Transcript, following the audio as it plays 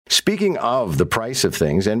Speaking of the price of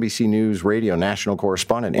things, NBC News Radio national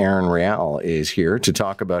correspondent Erin is here to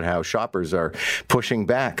talk about how shoppers are pushing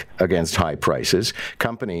back against high prices.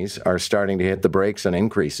 Companies are starting to hit the brakes on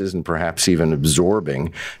increases and perhaps even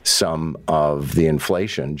absorbing some of the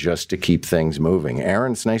inflation just to keep things moving.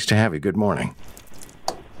 Erin, it's nice to have you. Good morning.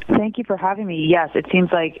 Thank you for having me. Yes, it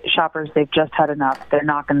seems like shoppers, they've just had enough. They're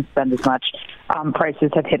not going to spend as much.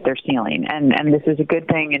 Prices have hit their ceiling. And this is a good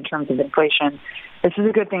thing in terms of inflation. This is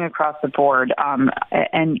a good thing across the board.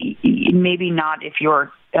 And maybe not if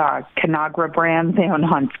you're Conagra brand, they own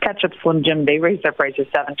Hunt's Ketchup, Slim Jim, they raised their prices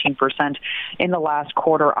 17% in the last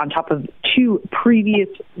quarter on top of two previous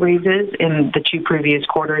raises in the two previous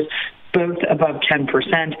quarters, both above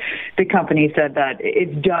 10%. The company said that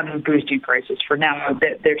it's done boosting prices for now.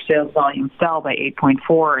 Their sales volume fell by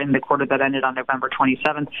 8.4 in the quarter that ended on November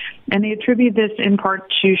 27th. And they attribute this in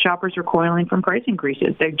part to shoppers recoiling from price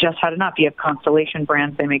increases. They've just had enough. You have Constellation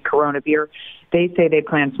Brands, they make Corona beer. They say they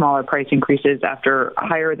plan smaller price increases after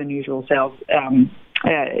higher than usual sales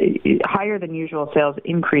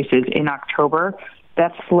increases in October.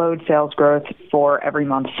 That's slowed sales growth for every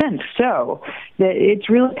month since. So it's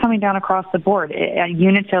really coming down across the board.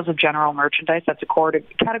 Unit sales of general merchandise, that's a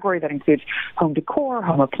category that includes home decor,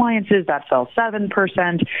 home appliances, that fell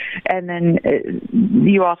 7%. And then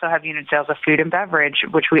you also have unit sales of food and beverage,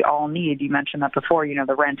 which we all need. You mentioned that before,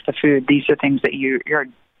 the rent, the food, these are things that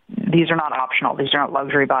these are not optional. These are not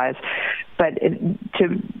luxury buys. But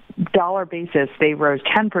to dollar basis, they rose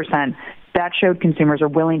 10%. That showed consumers are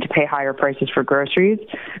willing to pay higher prices for groceries,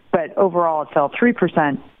 but overall it fell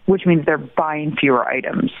 3%, which means they're buying fewer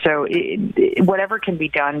items. So whatever can be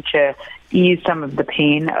done to ease some of the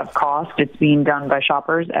pain of cost, it's being done by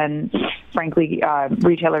shoppers, and frankly,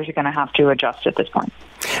 retailers are going to have to adjust at this point.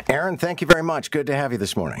 Erin, thank you very much. Good to have you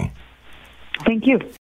this morning. Thank you.